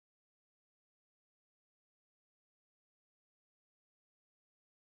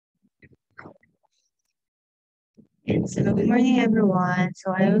So good morning, everyone.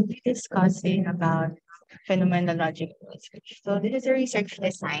 So I will be discussing about phenomenological research. So this is a research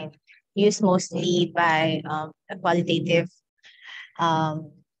design used mostly by um, qualitative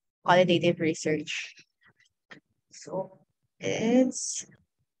research. So it's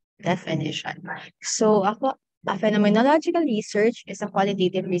definition. So a phenomenological research is a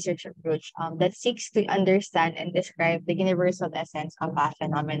qualitative research approach that seeks to understand and describe the universal essence of a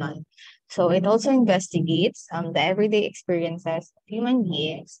phenomenon. So it also investigates the everyday experiences of human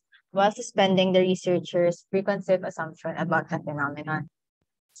beings while suspending the researcher's preconceived assumption about the phenomenon.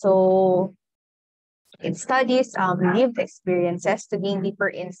 So it studies lived experiences to gain deeper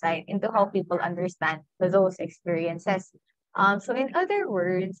insight into how people understand those experiences. So, in other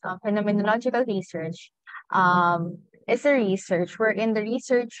words, phenomenological research is a research wherein the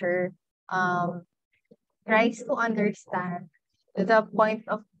researcher um, tries to understand the point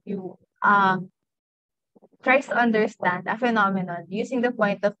of view, tries to understand a phenomenon using the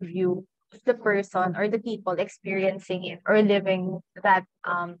point of view of the person or the people experiencing it or living that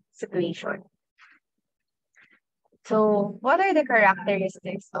situation. So, what are the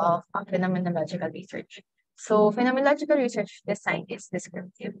characteristics of phenomenological research? So, phenomenological research design is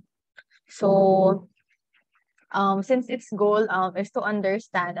descriptive. So, since its goal is to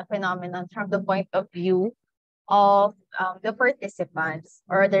understand a phenomenon from the point of view of the participants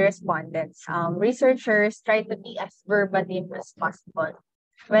or the respondents, researchers try to be as verbatim as possible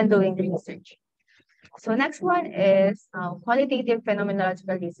when doing research. So next one is qualitative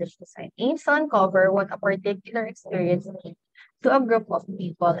phenomenological research design. Aims to uncover what a particular experience means to a group of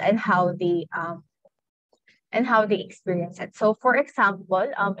people and how they experience it. So for example,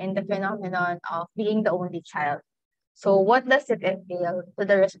 in the phenomenon of being the only child. So what does it entail to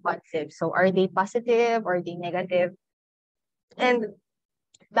the responsive? So are they positive or are they negative? And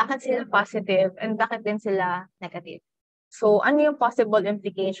bakit sila positive and bakit din sila negative? So ano yung possible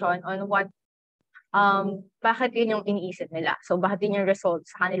implication on what bakit yun yung iniisip nila? So, bakit yun yung result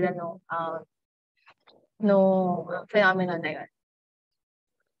sa kanila no phenomenon na yun?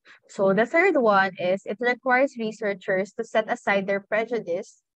 So, the third one is it requires researchers to set aside their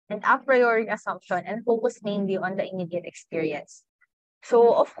prejudice and a priori assumption and focus mainly on the immediate experience.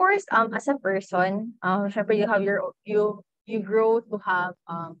 So, of course, as a person, syempre you have you grow to have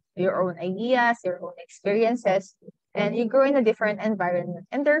your own ideas, your own experiences, and you grow in a different environment,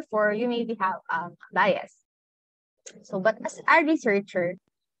 and therefore you maybe have bias. So, but as a researcher,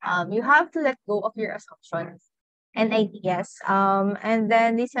 you have to let go of your assumptions and ideas, and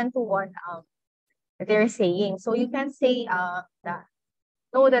then listen to what they're saying. So you can say that,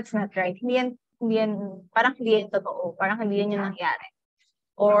 no, that's not right. Parang hindi yan totoo. Parang hindi yan yung nangyari.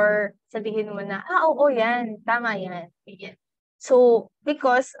 Or sabihin mo na, oo yan, tama yan. Ganyan. So,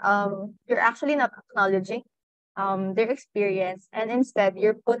 because you're actually not acknowledging their experience, and instead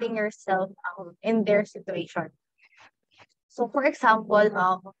you're putting yourself in their situation. So for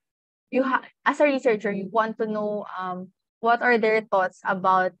example, as a researcher, you want to know what are their thoughts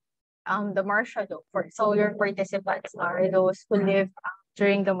about the martial law. So your participants are those who live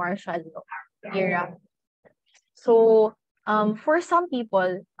during the martial law era. So for some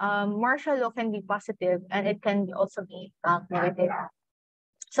people, martial law can be positive and it can also be negative.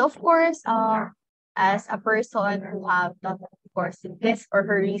 So of course, as a person who have done, of course, this or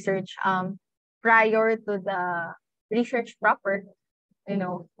her research prior to the research proper,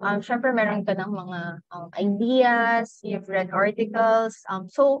 syempre meron ka ng mga ideas, you've read articles,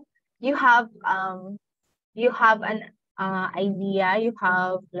 so you have an idea, you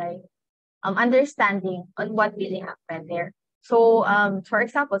have like understanding on what really happened there. So, for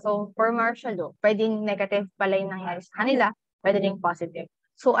example, so for martial law, pwedeng negative pala yung nangyari sa kanila, pwede ding positive.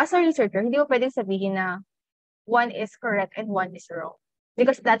 So, as a researcher, hindi mo pwedeng sabihin na one is correct and one is wrong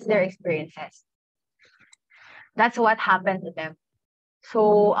because that's their experiences. That's what happened to them.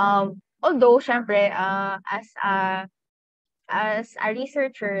 So, although, syempre, as a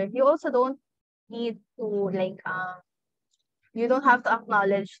researcher, you also don't need to like you don't have to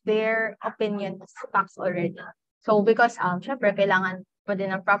acknowledge their opinion as facts already. So because syempre kailangan pa din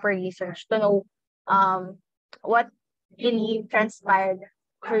ng proper research to know what really transpired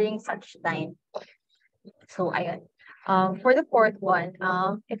during such time. So ayun. For the fourth one,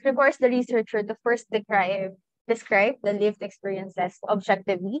 it requires the researcher to first describe the lived experiences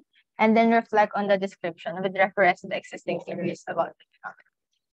objectively and then reflect on the description with reference to the existing theories about the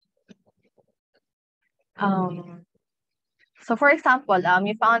phenomenon. So for example,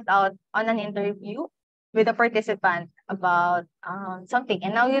 you found out on an interview with a participant about something,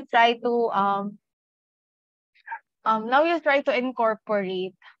 and now you try to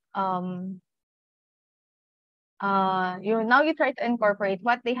incorporate um you try to incorporate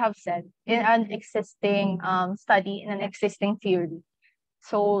what they have said in an existing study, in an existing theory.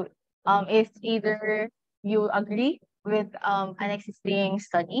 So if either you agree with an existing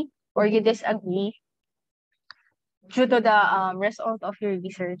study or you disagree due to the result of your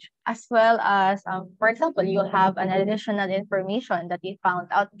research, as well as, for example, you have an additional information that you found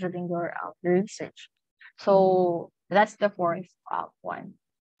out during your research. So that's the fourth one.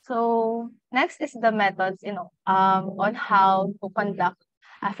 So next is the methods, on how to conduct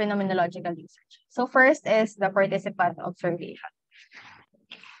a phenomenological research. So first is the participant observation.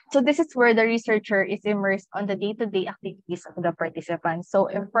 So this is where the researcher is immersed on the day-to-day activities of the participants. So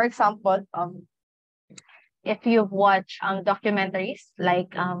if, for example, if you've watched documentaries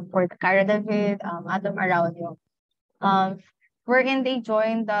like for the Cara David, Adam Around You, wherein they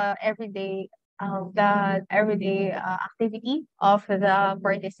join the everyday activity of the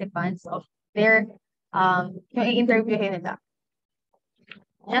participants of their yung interviewin nila,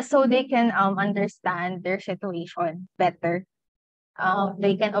 just so they can understand their situation better.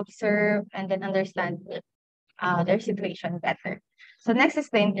 They can observe and then understand their situation better. So next is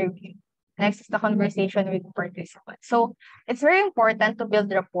the interview. Next is the conversation with participants. So it's very important to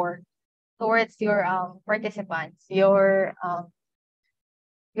build rapport towards your participants, your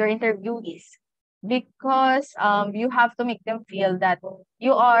interviewees, because you have to make them feel that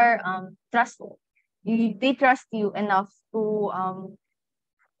you are trustful. They trust you enough to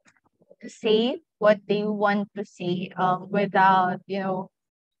say what they want to say without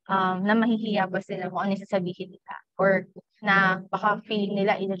na mahihiya ba sila kung ano yung sasabihin nila or na baka feeling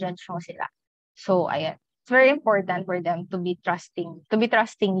nila i-judge mo sila. So ayan, it's very important for them to be trusting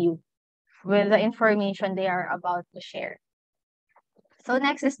you with the information they are about to share. So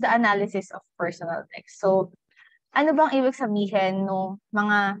next is the analysis of personal text. So ano bang ibig sabihin ng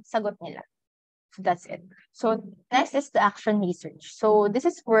mga sagot nila? So that's it. So next is the action research. So this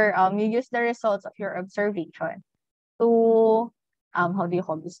is where you use the results of your observation to how do you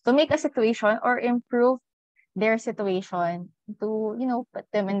call this? To make a situation or improve their situation to put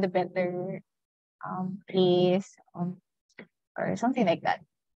them in the better place or something like that.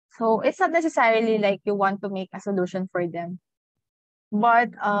 So it's not necessarily like you want to make a solution for them,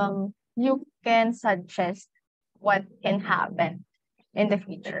 but you can suggest what can happen in the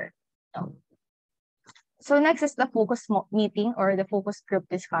future. So next is the focus meeting or the focus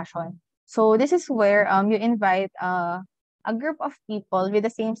group discussion. So this is where you invite a group of people with the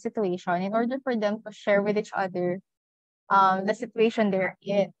same situation in order for them to share with each other the situation they're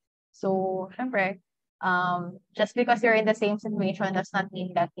in. So syempre, just because you're in the same situation does not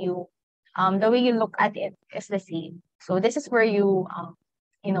mean that you the way you look at it is the same. So this is where you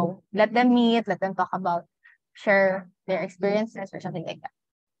let them meet, let them talk about, share their experiences or something like that.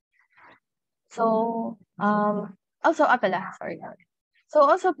 So also sorry. So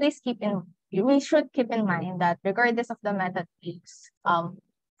also please we should keep in mind that regardless of the method used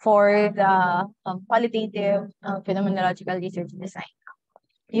for the qualitative phenomenological research design,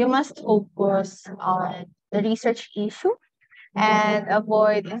 you must focus on the research issue and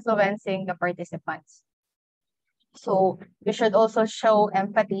avoid influencing the participants. So you should also show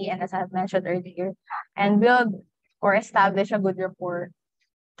empathy, and as I have mentioned earlier, and build or establish a good rapport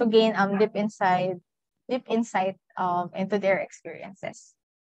to gain deep insight into their experiences.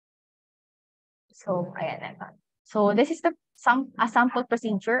 So ayan na. So this is a sample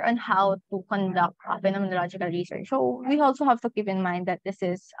procedure on how to conduct phenomenological research. So we also have to keep in mind that this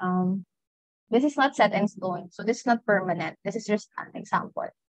is not set in stone. So this is not permanent. This is just an example,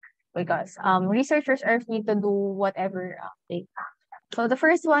 because researchers are free to do whatever they can. So the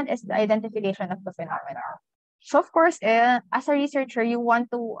first one is the identification of the phenomena. So of course, as a researcher, you want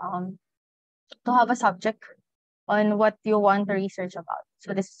to have a subject on what you want to research about.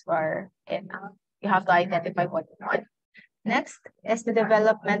 So this is where you have to identify what you want. Next is the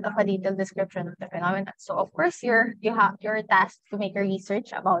development of a detailed description of the phenomenon. So of course, you're tasked to make a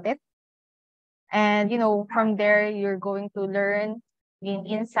research about it, and from there you're going to learn, gain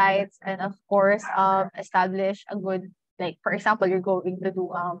insights, and of course establish a good, like for example, you're going to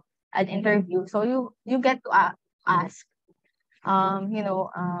do an interview. So you get to ask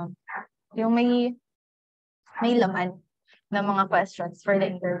yung may laman na mga questions for the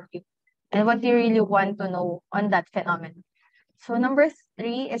interview and what you really want to know on that phenomenon. So number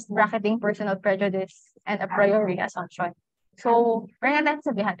 3 is bracketing personal prejudice and a priori assumption. So parang natin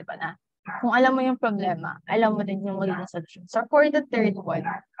sabihan, diba na kung alam mo yung problema, alam mo din yung magiging solution. So for the third one,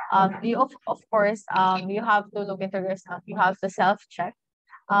 you of course you have to look into yourself. You have to self-check.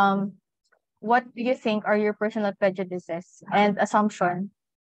 What do you think are your personal prejudices and assumption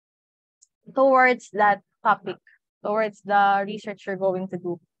towards that topic towards the research you're going to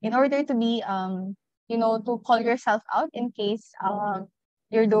do in order to be, to call yourself out in case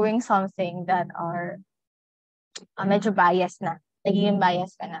you're doing something that are medyo biased na, nagiging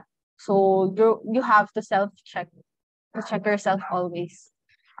bias ka na. So you have to self-check, to check yourself always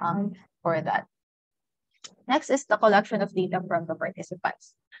for that. Next is the collection of data from the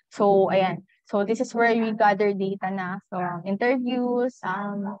participants. So, ayan. So, this is where we gather data na from interviews,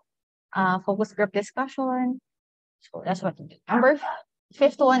 focus group discussion. So, that's what we do.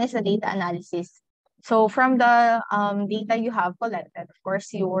 Fifth one is the data analysis. So, from the data you have collected, of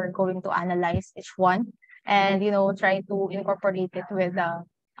course, you are going to analyze each one and, try to incorporate it with the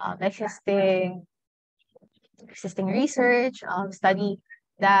existing research, study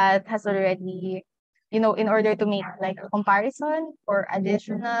that has already, in order to make like a comparison or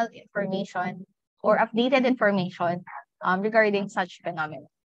additional information or updated information regarding such phenomena.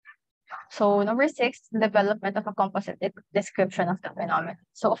 So number 6, development of a composite description of the phenomenon.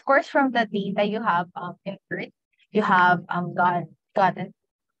 So of course, from the data you have inferred, you have gotten.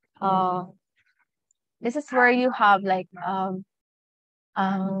 This is where you have like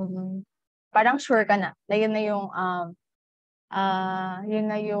parang sure ka na yun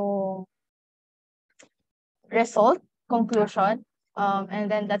na yung result, conclusion,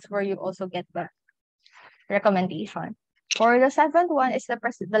 and then that's where you also get the recommendation. For the seventh one is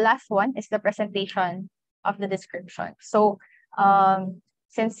the last one is the presentation of the description. So,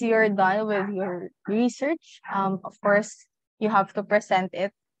 since you're done with your research, of course, you have to present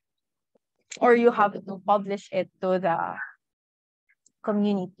it or you have to publish it to the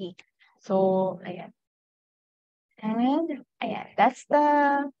community. So, ayan. And ayan, that's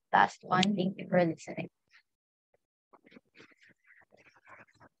the last one. Thank you for listening.